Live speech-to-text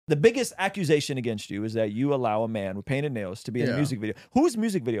The biggest accusation against you is that you allow a man with painted nails to be in a music video. Whose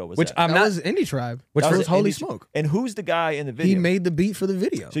music video was that? That was Indie Tribe. Which was Holy Smoke. And who's the guy in the video? He made the beat for the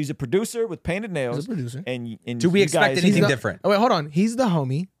video. So he's a producer with painted nails. He's a producer. And do we expect anything different? Oh wait, hold on. He's the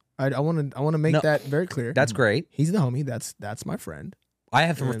homie. I want to make that very clear. That's great. He's the homie. That's my friend. I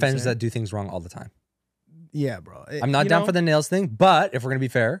have friends that do things wrong all the time. Yeah, bro. I'm not down for the nails thing, but if we're gonna be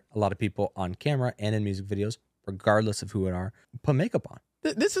fair, a lot of people on camera and in music videos, regardless of who it are, put makeup on.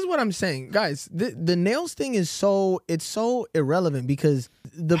 This is what I'm saying, guys. The nails thing is so irrelevant because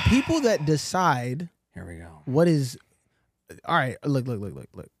the people that decide. Here we go. What is? All right. Look.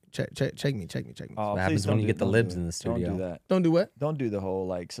 Check me. Oh, what happens when you get the libs in the studio? Don't do that. Don't do what? Don't do the whole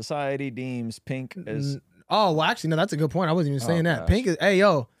like society deems pink as. Oh well, actually, no. That's a good point. I wasn't even saying that. Gosh. Pink is. Hey,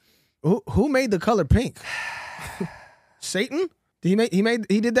 yo, who made the color pink? Satan? He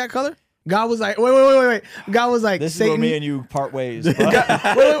did that color? God was like, wait. God was like, This Satan. is where me and you part ways. wait.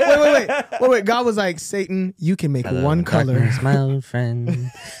 God was like, Satan, you can make one color. Darkness, my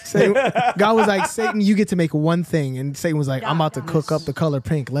friend. God was like, Satan, you get to make one thing. And Satan was like, I'm about to cook up the color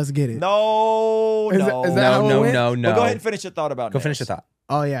pink. Let's get it. No. Is that how it went? No. Well, go ahead and finish your thought about Go nails. finish your thought.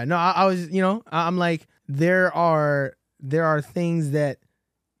 Oh yeah. No, I was, I'm like, there are things that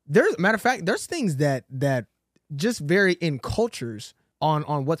matter of fact, there's things that just vary in cultures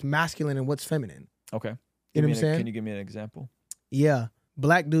on what's masculine and what's feminine. Okay. You know what I'm saying? Can you give me an example? Yeah.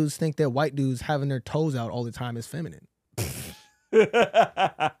 Black dudes think that white dudes having their toes out all the time is feminine.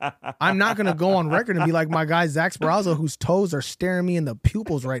 I'm not going to go on record and be like my guy Zach Sparazzo, whose toes are staring me in the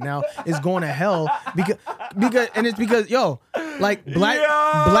pupils right now, is going to hell because it's because like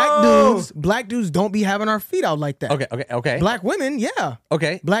black dudes don't be having our feet out like that. Okay. Black women, yeah.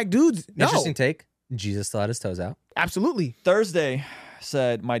 Okay. Black dudes, no. Interesting take. Jesus still had his toes out. Absolutely. Thursday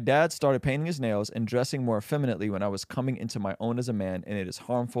said, my dad started painting his nails and dressing more effeminately when I was coming into my own as a man, and it is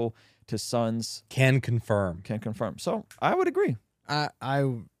harmful to sons. Can confirm. So I would agree. I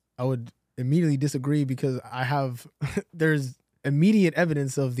would immediately disagree because there's immediate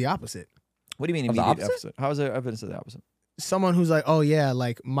evidence of the opposite. What do you mean Of the immediate opposite? opposite? How is there evidence of the opposite? Someone who's like, oh yeah,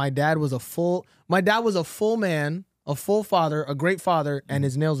 like my dad was a full man, a full father, a great father, and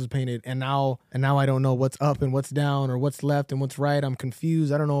his nails was painted, and now I don't know what's up and what's down or what's left and what's right. I'm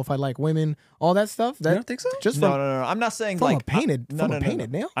confused. I don't know if I like women. All that stuff. You don't think so? Just No. from I'm not saying from like a painted no.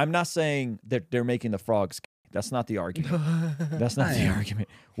 nail. I'm not saying that they're making the frogs. That's not the argument. That's not the argument.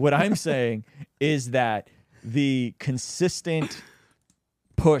 What I'm saying is that the consistent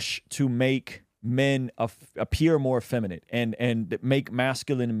push to make men appear more feminine and make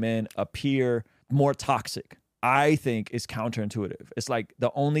masculine men appear more toxic, I think is counterintuitive. It's like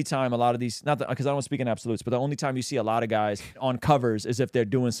the only time a lot of these, not because I don't speak in absolutes, but the only time you see a lot of guys on covers is if they're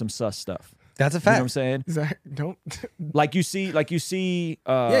doing some sus stuff. That's a You know fact. what I'm saying? Zach, don't. Like you see.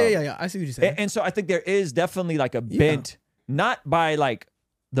 Yeah. I see what you're saying. And so I think there is definitely like a bent, not by like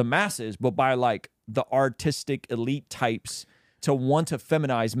the masses, but by like the artistic elite types to want to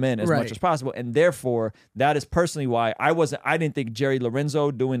feminize men as much as possible. And therefore, that is personally why I didn't think Jerry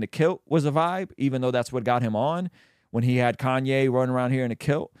Lorenzo doing the kilt was a vibe, even though that's what got him on when he had Kanye running around here in a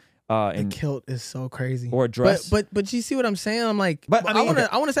kilt. The kilt is so crazy. Or a dress. But you see what I'm saying? I'm like, But I mean,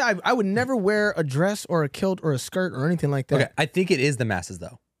 I want to say I would never wear a dress or a kilt or a skirt or anything like that. Okay, I think it is the masses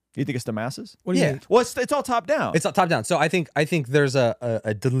though. You think it's the masses? What do you mean? Well, it's all top down. It's top down. So I think there's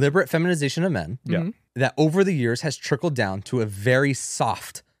a deliberate feminization of men that over the years has trickled down to a very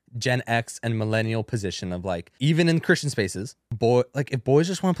soft Gen X and millennial position of like, even in Christian spaces, if boys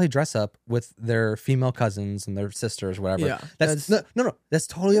just want to play dress up with their female cousins and their sisters, whatever, that's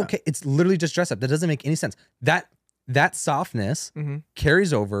totally okay. It's literally just dress up. That doesn't make any sense. That softness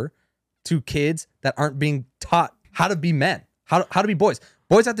carries over to kids that aren't being taught how to be men, how to be boys.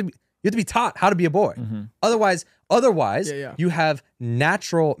 Boys you have to be taught how to be a boy. Otherwise, you have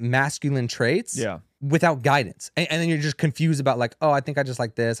natural masculine traits without guidance. And then you're just confused about like, oh, I think I just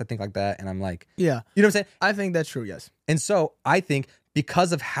like this, I think like that. And I'm like, you know what I'm saying? I think that's true, yes. And so I think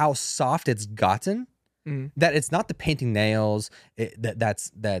because of how soft it's gotten, that it's not the painting nails,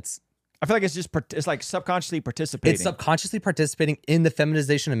 that's I feel like it's like subconsciously participating. It's subconsciously participating in the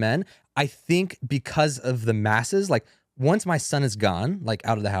feminization of men. I think because of the masses, like once my son is gone, like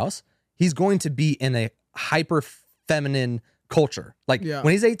out of the house, he's going to be in a hyper feminine culture. Like when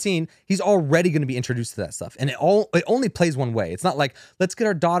he's 18, he's already going to be introduced to that stuff. And it only plays one way. It's not like, let's get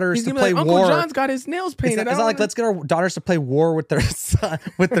our daughters to play like, war. Uncle John's got his nails painted. It's not like, let's get our daughters to play war with their son,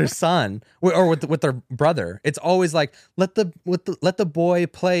 or with their brother. It's always like, let the boy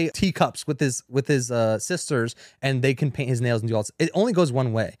play teacups with his sisters, and they can paint his nails and do all this. It only goes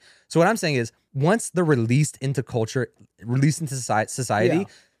one way. So what I'm saying is, once they're released into culture, released into society,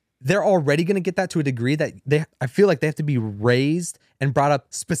 they're already going to get that to a degree that I feel like they have to be raised and brought up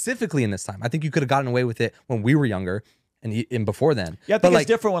specifically in this time. I think you could have gotten away with it when we were younger and before then. Yeah, I think it's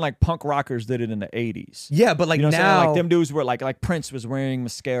different when like punk rockers did it in the 80s. Yeah, but like you know what I'm now, saying? Like them dudes were like Prince was wearing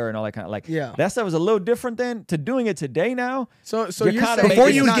mascara and all that kind of like. Yeah. That stuff was a little different then. To doing it today now. So you're you're kinda saying before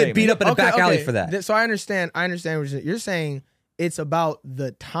making you a would get statement. beat up in a back alley for that. So I understand. What you're saying. It's about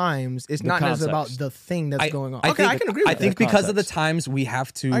the times. It's not necessarily about context. the thing that's going on. I Okay, think, I can agree with I that. think because of the Context. times we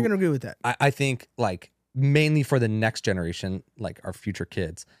have to. I can agree with that. I think like mainly for the next generation, like our future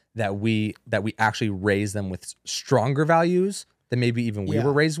kids, that we actually raise them with stronger values than maybe even we Yeah.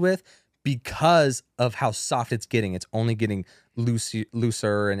 were raised with, because of how soft it's getting. It's only getting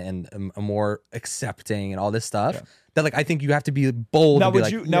looser and more accepting and all this stuff. Yeah. That like I think you have to be bold. Now and be would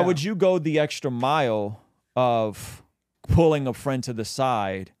like, you would you go the extra mile of pulling a friend to the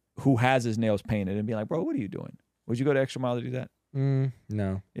side who has his nails painted and be like, bro, what are you doing? Would you go the extra mile to do that?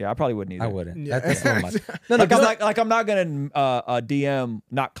 no, Yeah, I probably wouldn't either. I wouldn't. Yeah. That's a little much. No, Like, 'cause I'm not gonna DM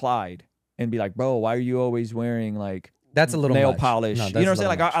not Clyde and be like, bro, why are you always wearing like that's a little nail much. polish? No, You that's know a what I'm saying?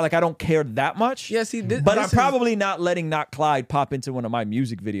 little Like I don't care that much. Yeah, see, But I'm probably not letting not Clyde pop into one of my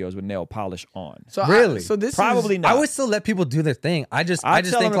music videos with nail polish on. So Really? so this Probably is, not. I would still let people do their thing. I just I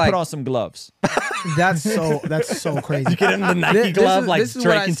just think him to like put on some gloves. that's so crazy. get him the Nike This glove is- like this is what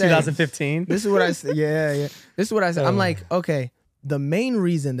Drake I in say. 2015. This is what I say. Yeah. This is what I said. I'm like, okay, the main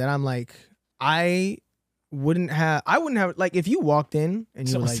reason that I'm like, I wouldn't have like if you walked in and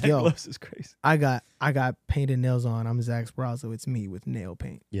you were Someone like, said yo, gloves is crazy. I got painted nails on. I'm Zach Sprazzo. It's me with nail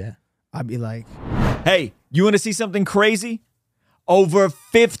paint. Yeah. I'd be like, Hey, you want to see something crazy? Over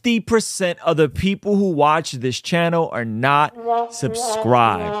 50% of the people who watch this channel are not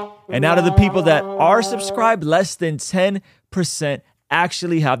subscribed. And out of the people that are subscribed, less than 10%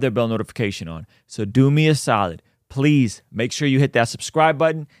 actually have their bell notification on. So do me a solid. Please make sure you hit that subscribe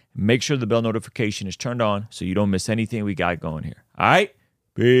button. Make sure the bell notification is turned on so you don't miss anything we got going here. All right?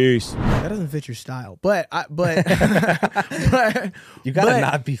 Peace. that doesn't fit your style. But but You gotta but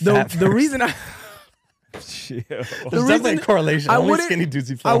not be fat. The reason I Chill. There's definitely a correlation. I Only wouldn't- skinny dudes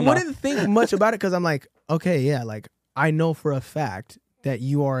be I falling off. wouldn't think much about it because I'm like, okay, yeah, like I know for a fact that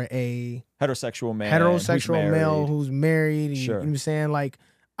you are a Heterosexual man. heterosexual who's male married. who's married. Sure. You know what I'm saying? Like,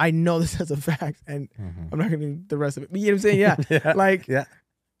 I know this as a fact, and I'm not gonna do the rest of it. But you know what I'm saying? Yeah. Yeah. Like, Yeah.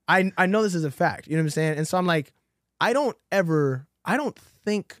 I know this is a fact. You know what I'm saying? And so I'm like, I don't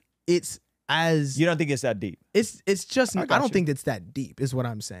think it's as You don't think it's that deep? it's just I I, got don't you. think it's that deep. Is what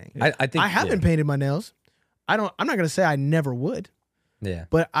I'm saying. I think I haven't painted my nails. I'm not gonna say I never would, Yeah.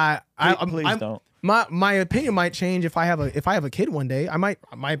 but Please don't. My opinion might change if I have a kid one day. My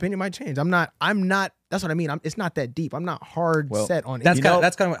opinion might change. I'm not. That's what I mean. It's not that deep. I'm not hard Well, set on it. That's You kind know? of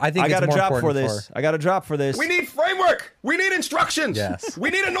that's kind of I think I it's got a more drop important for this. I got a drop for this. We need framework. We need instructions. Yes. We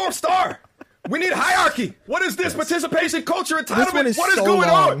need a North Star. We need hierarchy. What is this? Participation, culture, entitlement. one is What is so going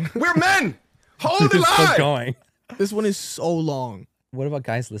long. on? We're men. Hold the It's still line. going. This one is so long. What about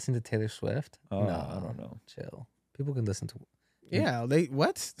guys listening to Taylor Swift? Oh, I don't know. Chill. People can listen to. Yeah. They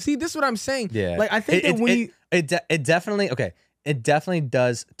what? See, this is what I'm saying. Yeah. Like I think that when you it definitely okay. It definitely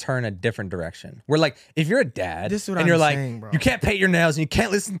does turn a different direction. Where like if you're a dad This is what and I'm you're like saying, bro. you can't paint your nails and you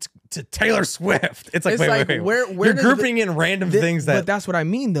can't listen to Taylor Swift. It's like It's wait, like, wait. where You're does grouping in random things but that that's what I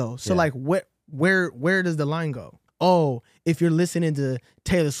mean though. So Yeah. like where does the line go? Oh, if you're listening to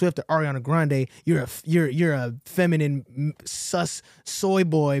Taylor Swift or Ariana Grande, you're a feminine sus soy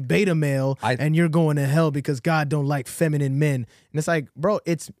boy beta male, and you're going to hell because God don't like feminine men. And it's like, bro,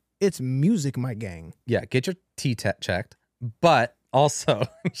 it's music, my gang. yeah, get your checked. But also,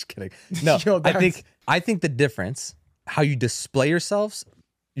 I'm just kidding. No, Yo, I think the difference, how you display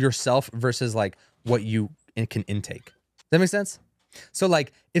yourself versus like what you can intake. Does that make sense? So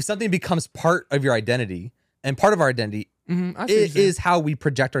like if something becomes part of your identity, and part of our identity I see what you're saying. is how we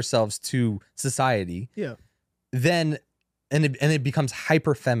project ourselves to society, Yeah. then and it becomes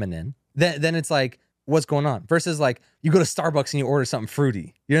hyper feminine, then it's like, what's going on? Versus like you go to Starbucks and you order something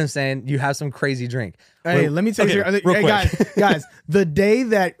fruity. You know what I'm saying? You have some crazy drink. Hey, Well, let me tell you, okay, hey, real quick. guys, the day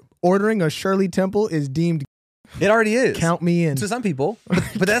that ordering a Shirley Temple is deemed It already is. count me in. To some people,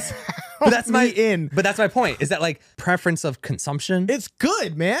 but that's my But that's my point. Is that like preference of consumption? It's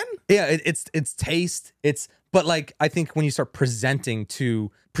good, man. Yeah, it's taste. But like I think when you start presenting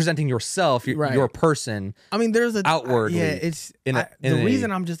yourself, your person. I mean, there's a Outwardly, Yeah, it's in a- the in a- reason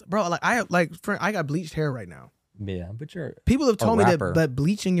I'm just bro. Like I got bleached hair right now. Yeah, but you're People have told me rapper. that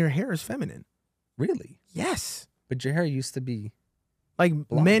bleaching your hair is feminine. really. Yes. But your hair used to be Like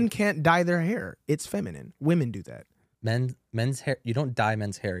Blonde. men can't dye their hair. It's feminine. Women do that. men's hair. You don't dye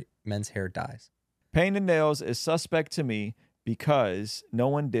men's hair. Men's hair dyes. Painting nails is suspect to me because no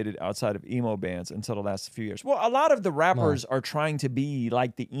one did it outside of emo bands until the last few years. Well, a lot of the rappers are trying to be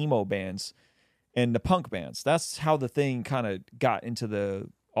like the emo bands and the punk bands. That's how the thing kind of got into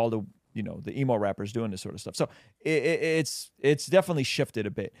all the emo rappers doing this sort of stuff. So it's definitely shifted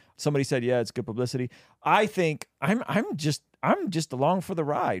a bit. Somebody said, yeah, it's good publicity. I think I'm just along for the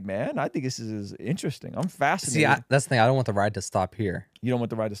ride, man. I think this is interesting. I'm fascinated. See, that's the thing. I don't want the ride to stop here. You don't want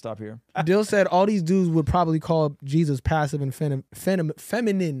the ride to stop here? Dill said all these dudes would probably call Jesus passive and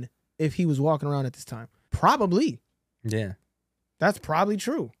feminine if he was walking around at this time. Probably. Yeah. That's probably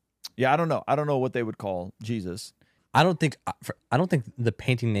true. Yeah, I don't know. I don't know what they would call Jesus. I don't think the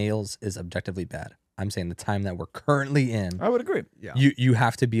painting nails is objectively bad. I'm saying the time that we're currently in. I would agree. Yeah. You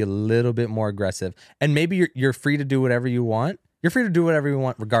have to be a little bit more aggressive, and maybe you're free to do whatever you want. You're free to do whatever you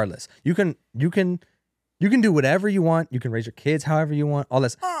want, regardless. You can do whatever you want. You can raise your kids however you want. All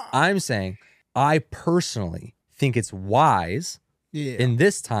this. I'm saying, I personally think it's wise in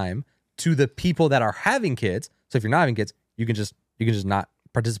this time to the people that are having kids. So if you're not having kids, you can just not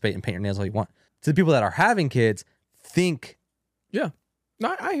participate and paint your nails all you want. To the people that are having kids, think. Yeah.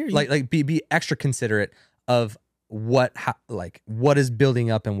 No, I hear you. Like be extra considerate of what is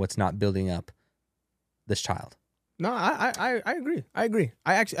building up and what's not building up this child. No, I agree. I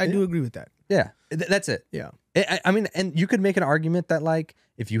do agree with that. Yeah, that's it. Yeah. I mean, and you could make an argument that like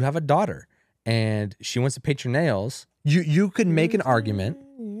if you have a daughter and she wants to paint your nails, you could make an argument.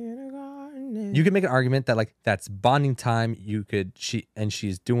 You could make an argument that like that's bonding time.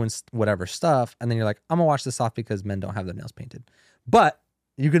 She's doing whatever stuff, and then you're like, I'm gonna wash this off because men don't have their nails painted. But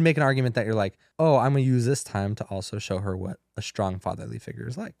you could make an argument that you're like, oh, I'm gonna use this time to also show her what a strong fatherly figure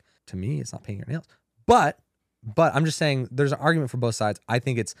is like. To me, it's not painting your nails, but I'm just saying there's an argument for both sides. I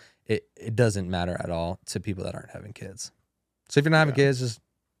think it doesn't matter at all to people that aren't having kids. So if you're not having kids, just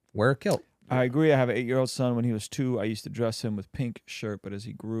wear a kilt. I agree. I have an 8-year-old son. When he was 2, I used to dress him with pink shirt, but as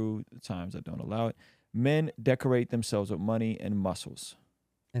he grew, at times I don't allow it. Men decorate themselves with money and muscles.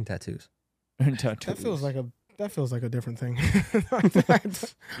 And tattoos. And tattoos. That feels like a different thing.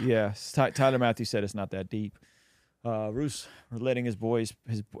 Yeah. Tyler Matthews said it's not that deep. Roos letting his boys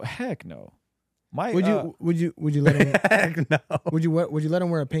heck no. Would you let him Heck no. Would you let him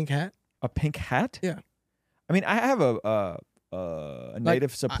wear a pink hat? a pink hat? Yeah. I mean, I have a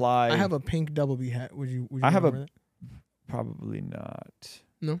Native Supply. I have a pink Double B hat. Would you I have wear that? Probably not.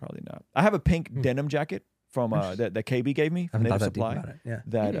 No? Probably not. I have a pink denim jacket from that KB gave me from I haven't Native thought that deep Supply. about it.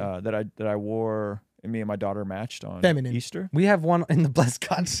 Yeah. That I wore and me and my daughter matched on Feminine. Easter. We have one in the Blessed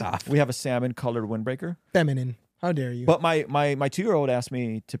God shop. We have a salmon colored windbreaker. Feminine. How dare you? But my 2-year-old asked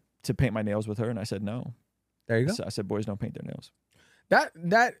me to paint my nails with her, and I said no. There you go. I said boys don't paint their nails.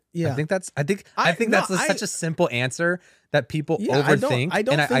 That yeah. I think that's such a simple answer that people overthink. I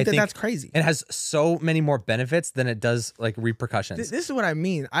don't think that's crazy. It has so many more benefits than it does like repercussions. This is what I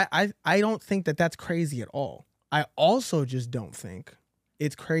mean. I don't think that that's crazy at all. I also just don't think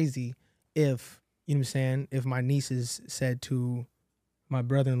it's crazy if, you know what I'm saying, if my nieces said to my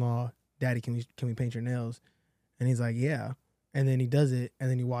brother-in-law, "Daddy, can we paint your nails?" And he's like, "Yeah." And then he does it, and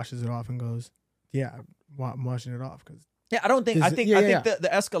then he washes it off and goes, "Yeah, I'm washing it off because." Yeah, I don't think. I think yeah. the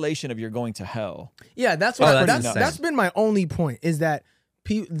escalation of you're going to hell. Yeah, that's what that's that's been my only point, is that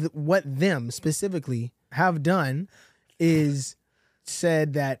what them specifically have done is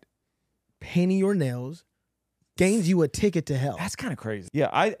said that painting your nails gains you a ticket to hell. That's kind of crazy.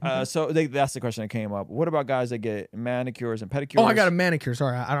 Yeah, so that's the question that came up. What about guys that get manicures and pedicures? Oh, I got a manicure.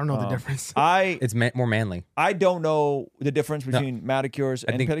 Sorry, I don't know the difference. It's more manly. I don't know the difference between manicures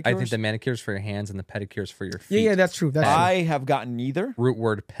and pedicures. I think the manicures for your hands and the pedicures for your feet. Yeah, that's true. I have gotten neither. Root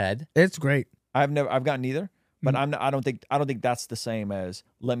word ped. It's great. I've gotten neither, but I don't think that's the same as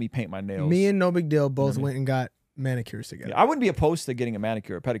let me paint my nails. Me and No Big Deal both went and got manicures together. Yeah, I wouldn't be opposed to getting a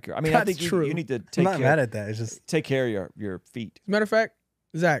manicure or pedicure. I mean, I think you need to take I'm not mad at that. It's just take care of your feet. As a matter of fact,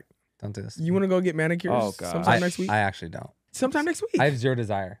 Zach, don't do this. You want to go get manicures? Oh, God. Sometime next week? I actually don't. Sometime next week. I have zero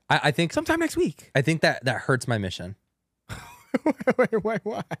desire. I think sometime next week. I think that hurts my mission. Wait,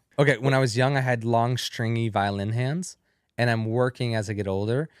 why? Okay, when I was young, I had long, stringy violin hands, and I'm working as I get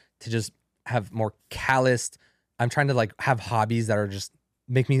older to just have more calloused. I'm trying to like have hobbies that are just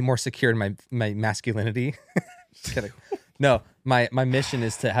make me more secure in my masculinity. Just kidding. No, my mission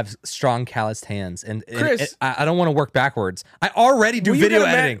is to have strong, calloused hands, and Chris, I don't want to work backwards. I already do video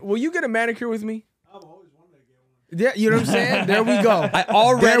editing. Will you get a manicure with me? I've always wanted to get one. Yeah, you know what I'm saying? There we go.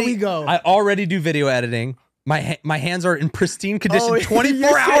 There we go. I already do video editing. My hands are in pristine condition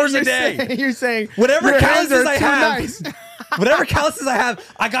 24 hours a day. You're saying whatever calluses I have, whatever calluses I have,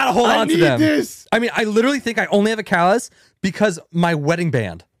 I gotta hold on to them. This. I mean, I literally think I only have a callus because my wedding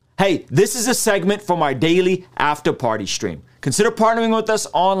band. Hey, this is a segment from our daily after party stream. Consider partnering with us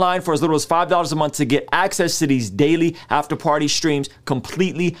online for as little as $5 a month to get access to these daily after party streams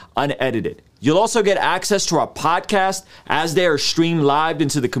completely unedited. You'll also get access to our podcast as they are streamed live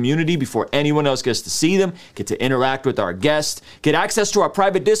into the community before anyone else gets to see them, get to interact with our guests, get access to our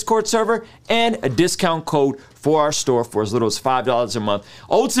private Discord server, and a discount code for our store for as little as $5 a month.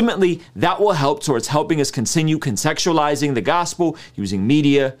 Ultimately, that will help towards helping us continue contextualizing the gospel using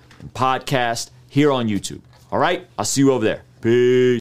media and podcast here on YouTube. All right, I'll see you over there. Peace.